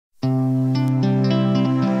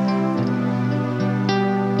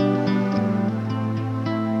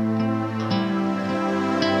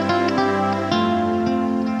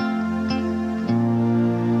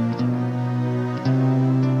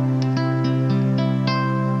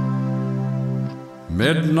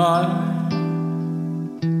Midnight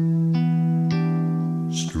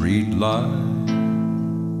street light,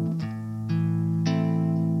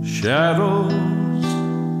 shadows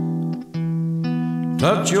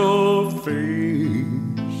touch your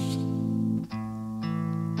face,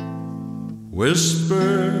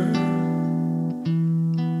 whisper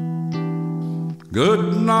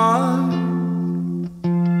good night.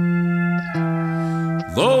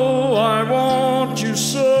 Though I want you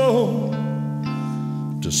so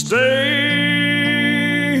to stay,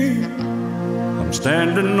 I'm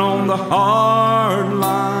standing on the hard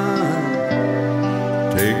line,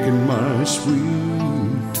 taking my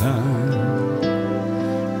sweet time,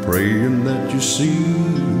 praying that you see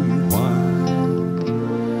why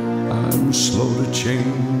I'm slow to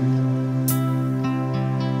change.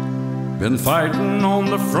 Been fighting on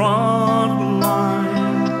the front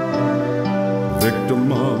line,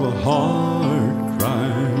 victim of a heart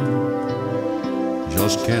crime.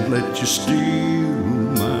 Just can't let you steal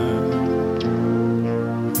mine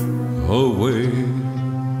away.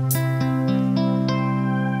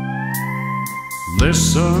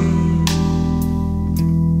 Listen,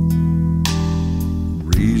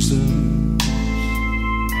 reasons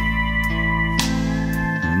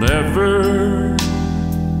never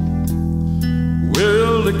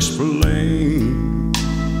will explain.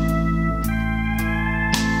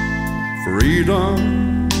 Freedom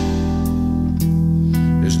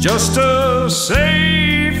is just a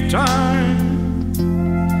safe time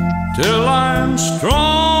till I'm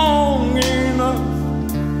strong enough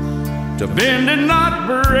to bend and not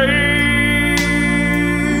break.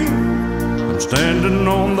 I'm standing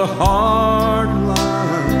on the hard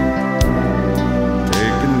line,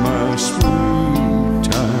 taking my sweet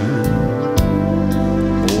time,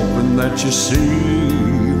 hoping that you see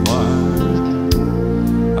why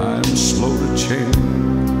I'm slow to change.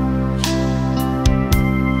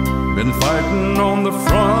 Been fighting on the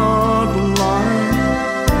front line,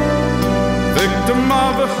 victim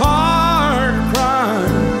of a hard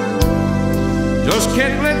crime. Just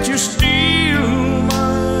can't let you steal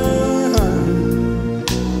mine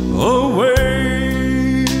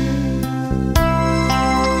away.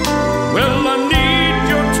 Well, I need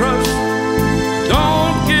your trust.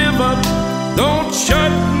 Don't give up, don't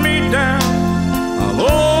shut me down. I'll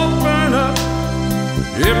open up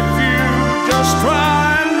if you just try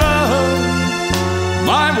and love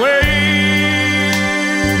my way.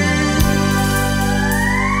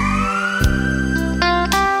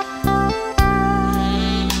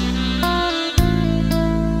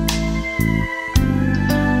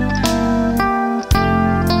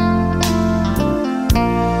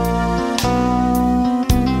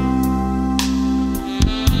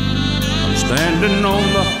 I'm standing on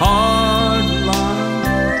the hard line,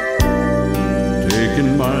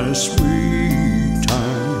 taking my sweet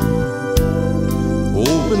time,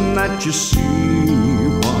 hoping that you see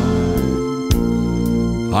why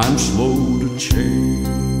I'm slow to change.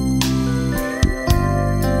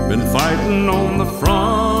 Been fighting on the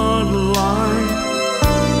front line,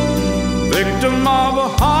 victim of a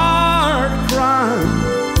hard crime.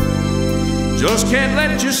 Just can't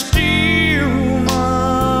let you steal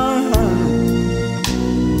mine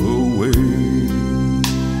away.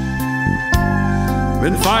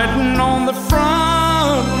 Been fighting on the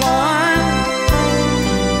front line,